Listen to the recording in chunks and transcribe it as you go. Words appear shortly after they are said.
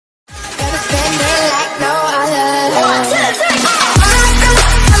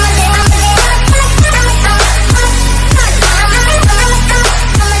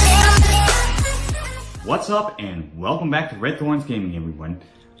What's up, and welcome back to Red Thorns Gaming, everyone.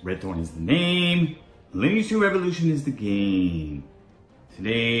 Red Thorn is the name, Lineage 2 Revolution is the game.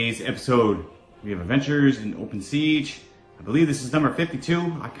 Today's episode, we have adventures in Open Siege. I believe this is number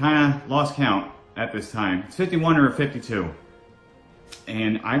 52. I kind of lost count at this time. It's 51 or 52.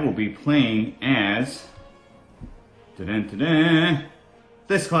 And I will be playing as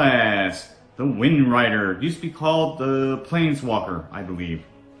this class, the Windrider. It used to be called the Planeswalker, I believe.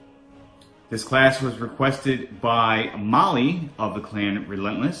 This class was requested by Molly of the clan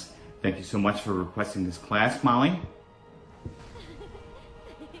Relentless. Thank you so much for requesting this class, Molly.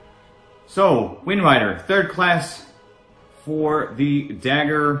 So, Windrider, third class for the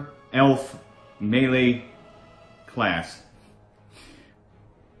Dagger Elf Melee class.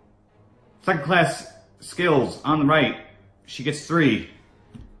 Second class skills on the right. She gets 3.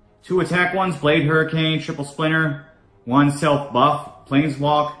 2 attack ones, Blade Hurricane, Triple Splinter, 1 self buff,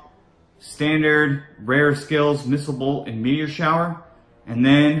 Planeswalk, standard, rare skills, Missile Bolt, and Meteor Shower. And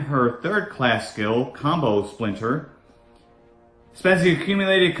then her third class skill, Combo Splinter. Spends the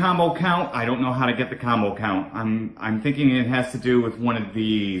accumulated combo count. I don't know how to get the combo count. I'm thinking it has to do with one of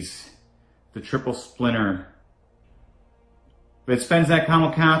these. The Triple Splinter. But it spends that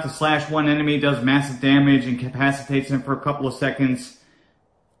combo count to slash one enemy, does massive damage, incapacitates him for a couple of seconds.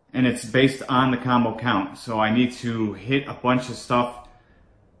 And it's based on the combo count. So I need to hit a bunch of stuff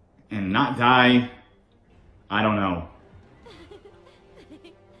and not die. I don't know.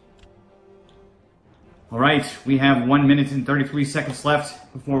 Alright, we have 1 minute and 33 seconds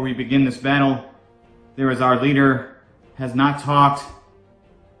left before we begin this battle. There is our leader, has not talked.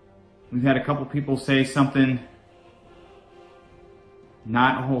 We've had a couple people say something.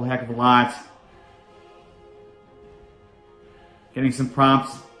 Not a whole heck of a lot. Getting some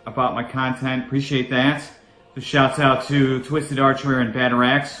prompts about my content, appreciate that. Just shouts out to Twisted Archer and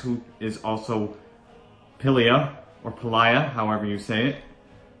Batarax, who is also Pilia, or Pilia, however you say it.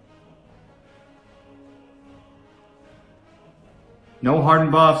 No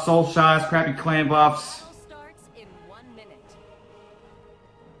hardened buffs, soul shots, crappy clan buffs.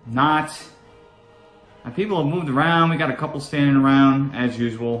 Not. And people have moved around, we got a couple standing around, as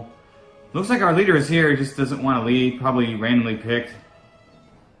usual. Looks like our leader is here, just doesn't want to lead, probably randomly picked.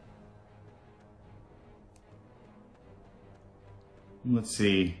 Let's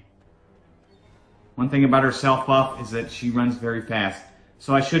see. One thing about her self buff is that she runs very fast.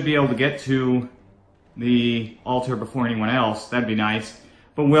 So I should be able to get to the altar before anyone else. That'd be nice.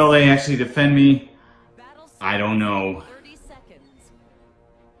 But will they actually defend me? I don't know. 30 seconds.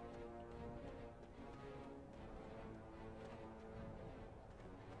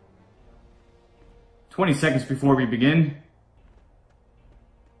 "20 seconds before we begin.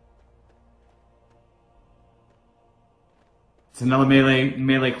 It's another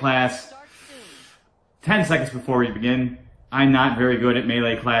melee class. 10 seconds before we begin. I'm not very good at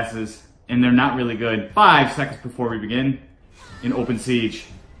melee classes, and they're not really good. 5 seconds before we begin in Open Siege.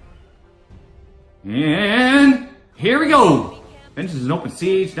 And here we go. Adventures in Open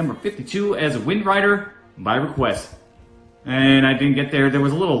Siege, number 52 as a Windrider by request. And I didn't get there. There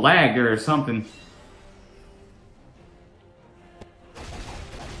was a little lag there or something.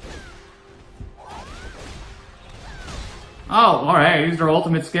 Oh, alright, I used our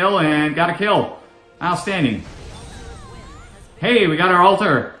ultimate skill and got a kill. Outstanding. Hey, we got our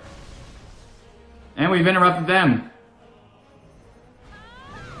altar. And we've interrupted them.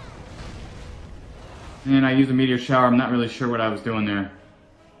 And I used a meteor shower, I'm not really sure what I was doing there.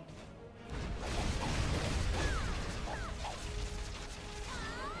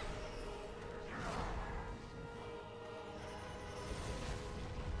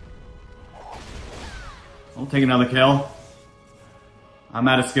 I'll take another kill. I'm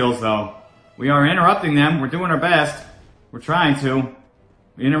out of skills though. We are interrupting them. We're doing our best. We're trying to.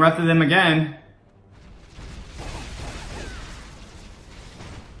 We interrupted them again.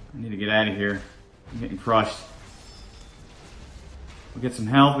 I need to get out of here. I'm getting crushed. We'll get some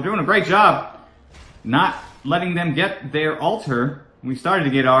health. We're doing a great job not letting them get their altar. We started to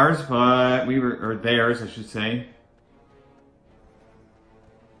get ours, but we were, or theirs, I should say.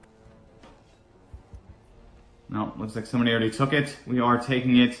 No, looks like somebody already took it. We are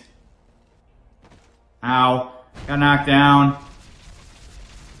taking it. Ow. Got knocked down.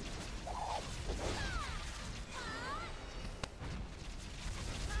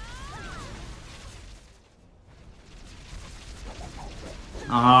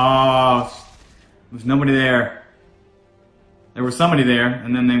 Oh, there's nobody there. There was somebody there,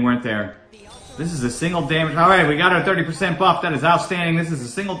 and then they weren't there. This is a single damage. Alright, we got our 30% buff. That is outstanding. This is a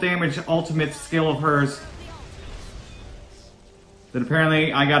single damage ultimate skill of hers. that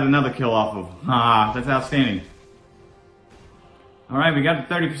apparently I got another kill off of. Ah, that's outstanding. Alright, we got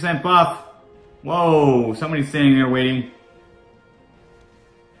the 30% buff. Whoa, somebody's standing there waiting.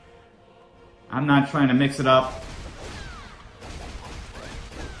 I'm not trying to mix it up.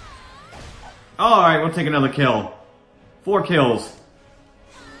 Alright, we'll take another kill. 4 kills.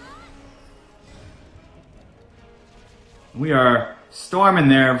 We are storming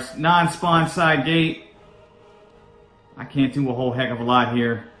their non-spawn side gate. I can't do a whole heck of a lot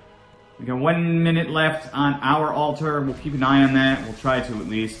here. We got 1 minute left on our altar. We'll keep an eye on that. We'll try to at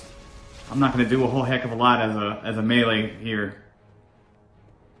least. I'm not going to do a whole heck of a lot as a melee here.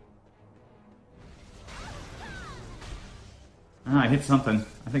 Ah, I hit something.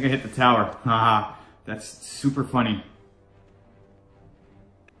 I think I hit the tower. Haha, that's super funny.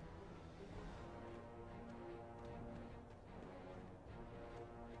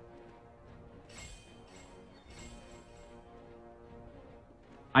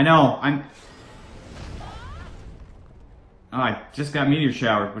 I know, oh, I just got meteor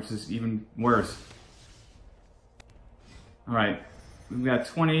showered, which is even worse. Alright, we've got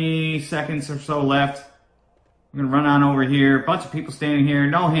 20 seconds or so left. We're gonna run on over here. Bunch of people standing here,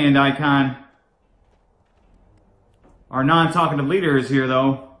 no hand icon. Our non-talkative leader is here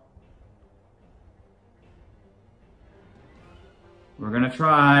though. We're gonna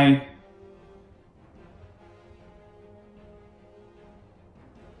try.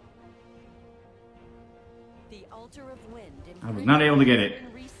 I was not able to get it.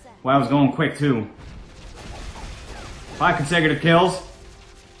 Well, I was going quick too. 5 consecutive kills.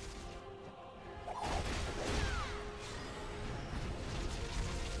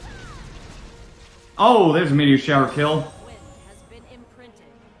 Oh, there's a meteor shower kill. Wind has been imprinted.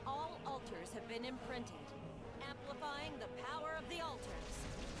 All altars have been imprinted, amplifying the power of the altars.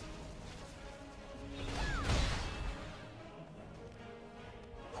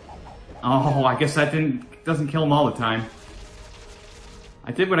 Oh, I guess that doesn't kill them all the time.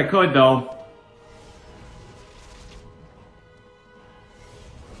 I did what I could though.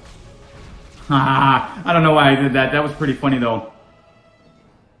 Haha, I don't know why I did that. That was pretty funny though.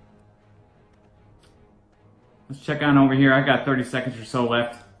 Let's check on over here. I got 30 seconds or so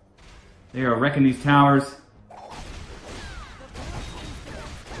left. They are wrecking these towers.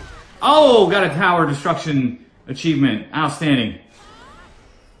 Oh, got a tower destruction achievement. Outstanding.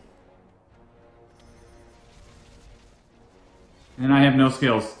 And I have no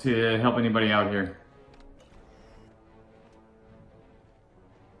skills to help anybody out here.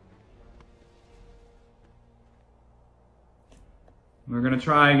 We're gonna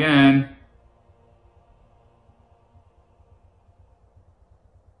try again.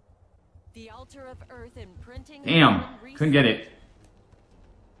 The altar of earth imprinting. Damn, couldn't get it.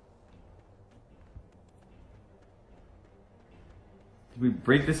 Did we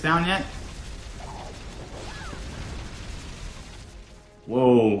break this down yet?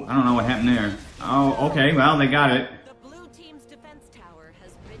 Whoa, I don't know what happened there. Oh, okay, well, they got it. The blue team's defense tower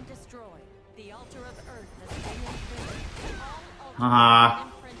has been destroyed. The altar of earth has been imprinted. All altars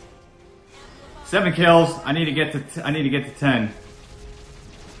have been imprinted. 7 kills. I need to get to 10.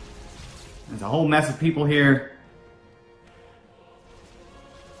 There's a whole mess of people here.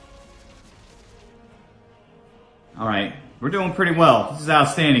 All right, we're doing pretty well. This is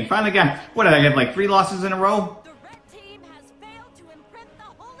outstanding. Finally got, what did I get, like 3 losses in a row? The red team has failed to imprint the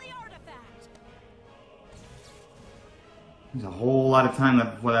holy artifact. There's a whole lot of time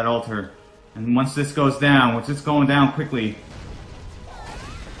left before that altar. And once this goes down, which it's going down quickly.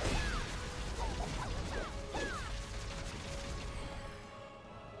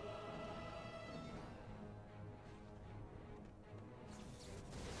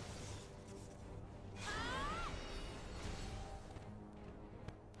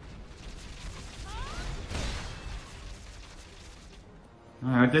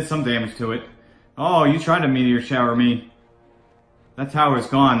 I did some damage to it. Oh, you tried to meteor shower me. That tower is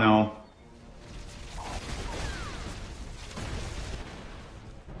gone though.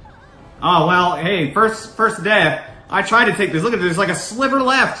 Oh well, hey, first death. I tried to take this. Look at this, there's like a sliver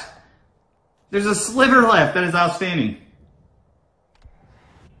left. There's a sliver left. That is outstanding.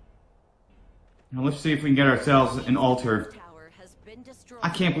 Now let's see if we can get ourselves an altar. I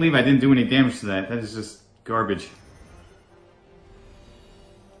can't believe I didn't do any damage to that. That is just garbage.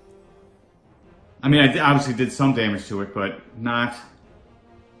 I mean, I obviously did some damage to it, but not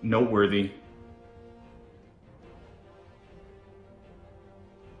noteworthy.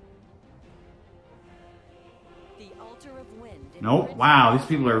 The altar of wind. Nope. Wow, these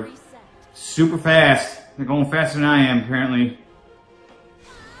people are super fast. They're going faster than I am, apparently.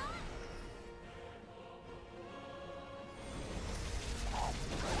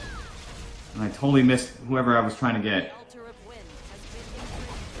 And I totally missed whoever I was trying to get. The altar of wind has been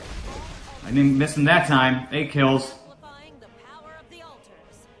imprinted. I didn't miss him that time. 8 kills. Amplifying the power of the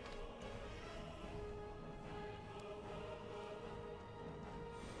altars.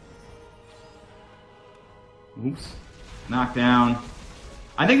 Oops. Knocked down.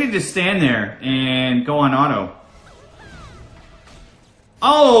 I think they just stand there and go on auto.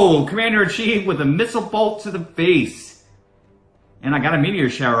 Oh! Commander-in-Chief with a missile bolt to the face. And I got a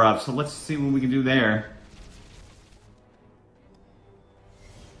meteor shower up, so let's see what we can do there.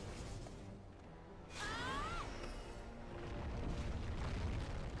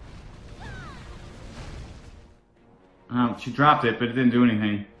 Oh, she dropped it, but it didn't do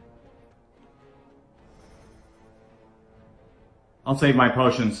anything. I'll save my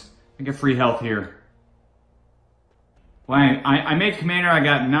potions. I get free health here. Well, I made Commander, I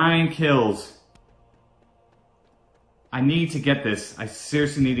got 9 kills. I need to get this. I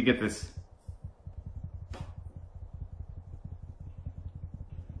seriously need to get this.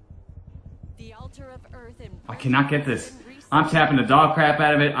 The altar of earth and I cannot get this. I'm tapping the dog crap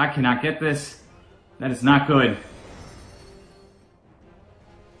out of it. I cannot get this. That is not good.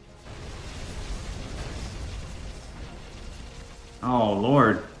 Oh,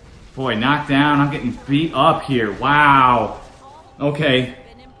 Lord. Boy, knocked down. I'm getting beat up here. Wow. Okay.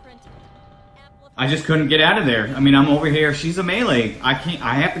 I just couldn't get out of there. I mean, I'm over here. She's a melee. I can't.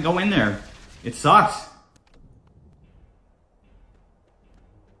 I have to go in there. It sucks.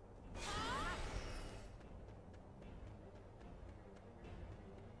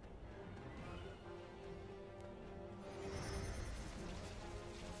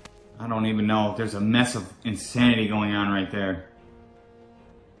 I don't even know. There's a mess of insanity going on right there.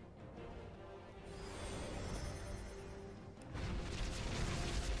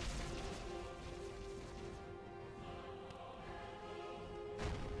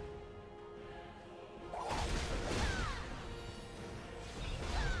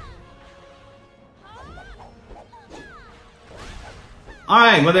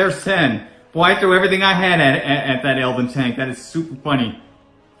 Alright, well there's 10. Boy, I threw everything I had at that Elven tank. That is super funny.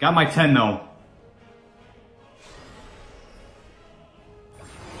 Got my 10 though.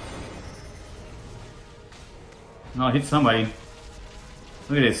 Oh, hit somebody.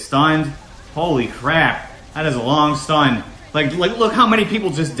 Look at this, stunned. Holy crap. That is a long stun. Like look how many people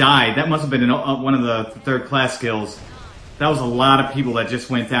just died. That must have been one of the 3rd class skills. That was a lot of people that just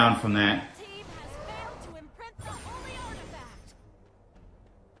went down from that.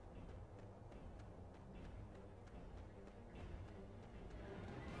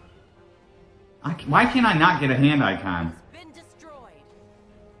 Why can't I not get a hand icon? Been destroyed.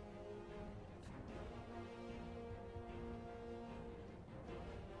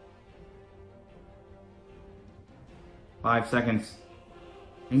 5 seconds.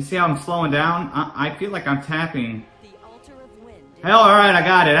 And you see how I'm slowing down? I feel like I'm tapping. The altar of wind. Hell, alright, I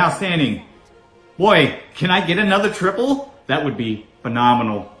got it. Outstanding. Boy, can I get another triple? That would be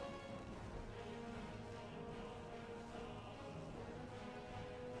phenomenal.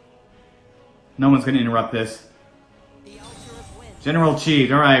 No one's going to interrupt this. The altar of wind. General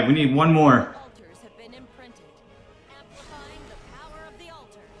Chief. Alright, we need one more. Altars have been imprinted, amplifying the power of the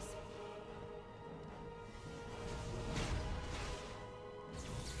altars.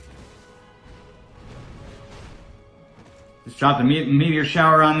 Just drop the meteor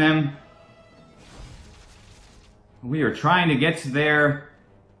shower on them. We are trying to get to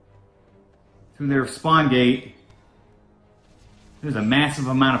through their spawn gate. There's a massive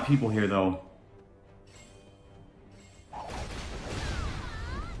amount of people here though.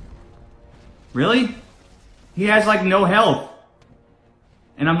 Really? He has like no health.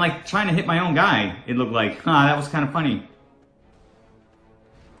 And I'm like trying to hit my own guy, it looked like. That was kind of funny.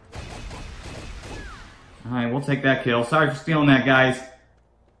 Alright, we'll take that kill. Sorry for stealing that, guys.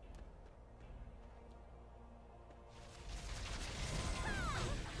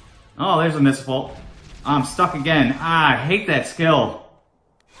 Oh, there's a missile. I'm stuck again. I hate that skill.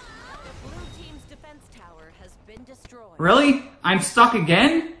 The blue team's defense tower has been destroyed. Really? I'm stuck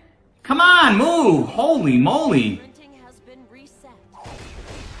again? Come on, move! Holy moly! Printing has been reset.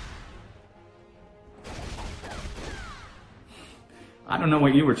 I don't know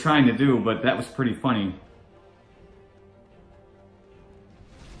what you were trying to do, but that was pretty funny.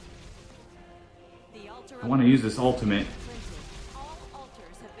 The altar I want to use this ultimate. All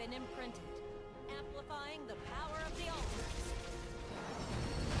altars have been imprinted, amplifying the power of the altars.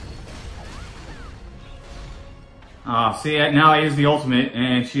 See, now I use the ultimate,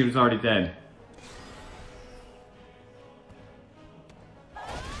 and she was already dead.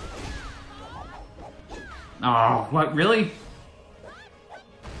 Oh, what, really?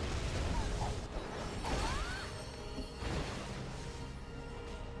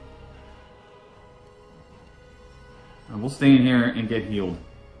 We'll stay in here and get healed.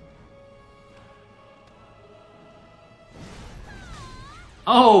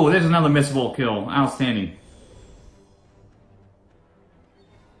 Oh, there's another missable kill. Outstanding.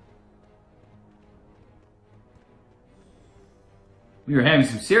 We were having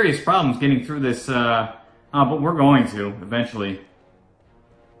some serious problems getting through this, but we're going to, eventually.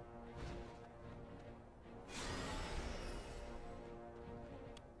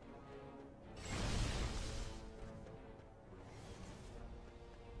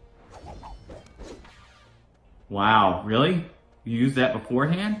 Wow, really? You used that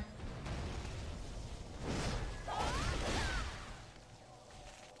beforehand?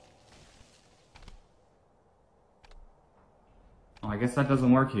 Oh, I guess that doesn't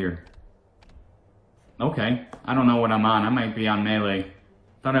work here. Okay, I don't know what I'm on. I might be on melee.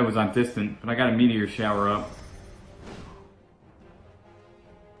 Thought I was on distant, but I got a meteor shower up.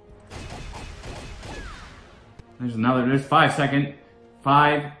 There's 5 second.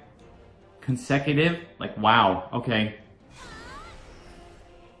 5 consecutive? Like, wow, okay.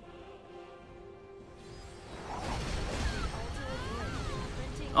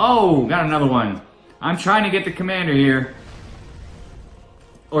 Oh, got another one. I'm trying to get the commander here.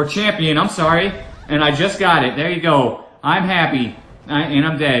 Or champion, I'm sorry. And I just got it. There you go. I'm happy. And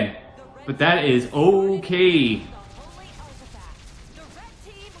I'm dead. But that is okay.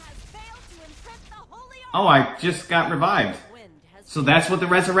 Oh, I just got revived. So that's what the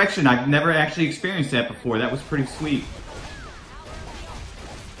resurrection, I've never actually experienced that before. That was pretty sweet.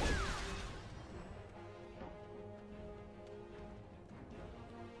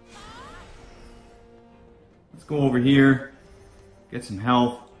 Let's go over here. Get some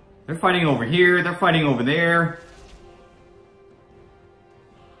health. They're fighting over here. They're fighting over there.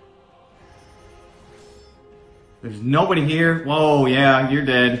 There's nobody here. Whoa, yeah, you're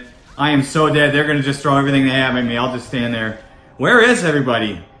dead. I am so dead. They're going to just throw everything they have at me. I'll just stand there. Where is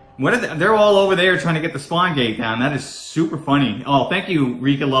everybody? What are they're all over there trying to get the spawn gate down. That is super funny. Oh, thank you,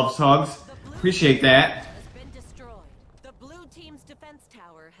 Rika Loves Hugs. Appreciate that. The blue team's defense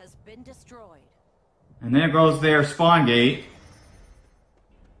tower has been destroyed. And there goes their spawn gate.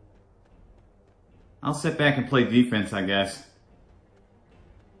 I'll sit back and play defense, I guess.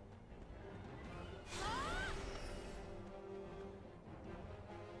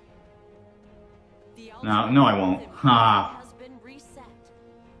 No, I won't. Ha.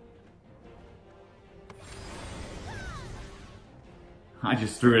 I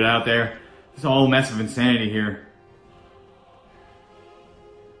just threw it out there. It's a whole mess of insanity here.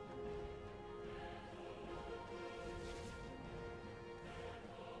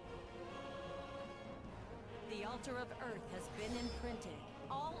 The altar of Earth has been imprinted.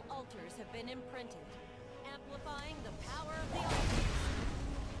 All altars have been imprinted, amplifying the power of the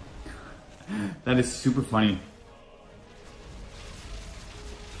altars. That is super funny.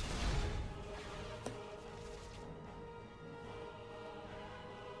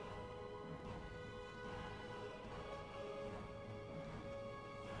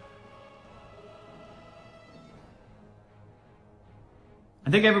 I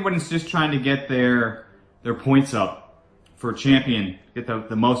think everybody's just trying to get their points up for champion, get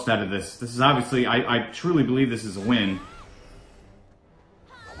the most out of this. This is obviously, I truly believe this is a win.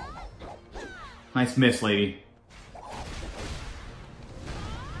 Nice miss, lady.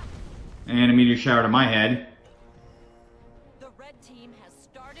 And a meteor shower to my head. The red team has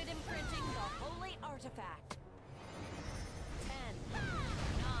started imprinting the holy artifact. 10, 9,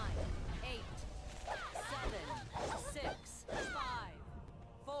 8, 7, 6, 5,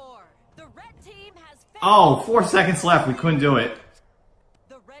 4. The red team has failed. Oh, 4 seconds left. We couldn't do it.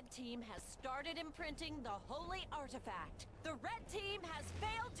 The red team has started imprinting the holy artifact. The red team has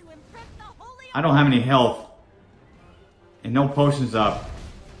failed to imprint the holy artifact. I don't have any health. And no potions up.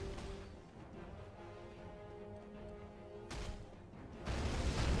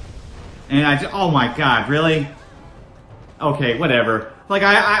 And oh my god, really? Okay, whatever. Like,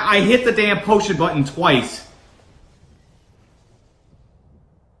 I hit the damn potion button twice.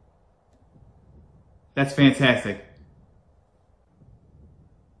 That's fantastic.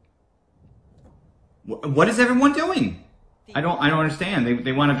 What is everyone doing? I don't understand.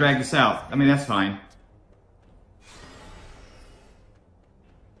 They want to drag this out. I mean, that's fine.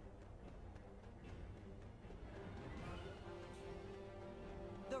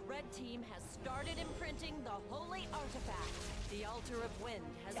 The red team has started imprinting the holy artifact. The altar of wind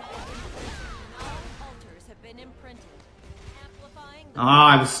has been imprinted. All altars have been imprinted, amplifying the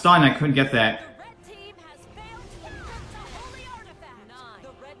I was stunned. I couldn't get that. The red team has failed to imprint the holy artifact. 9.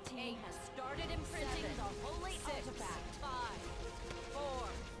 The red team has started imprinting the holy artifact. 5, 4,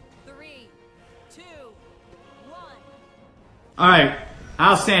 3, 2, 1. Alright,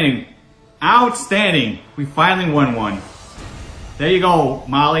 outstanding. Outstanding. We finally won one. There you go,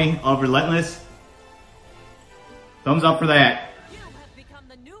 Molly of Relentless. Thumbs up for that. You have become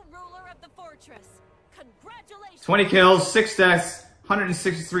the new ruler of the fortress. Congratulations. 20 kills, 6 deaths,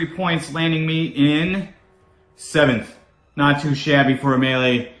 163 points, landing me in 7th. Not too shabby for a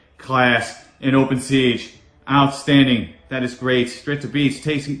melee class in Open Siege. Outstanding. That is great. Straight to Beats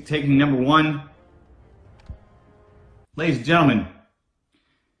taking number 1. Ladies and gentlemen,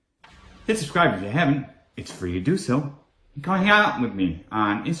 hit subscribe if you haven't. It's free to do so. And come hang out with me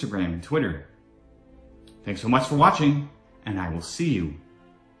on Instagram and Twitter. Thanks so much for watching, and I will see you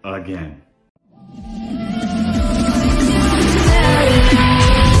again.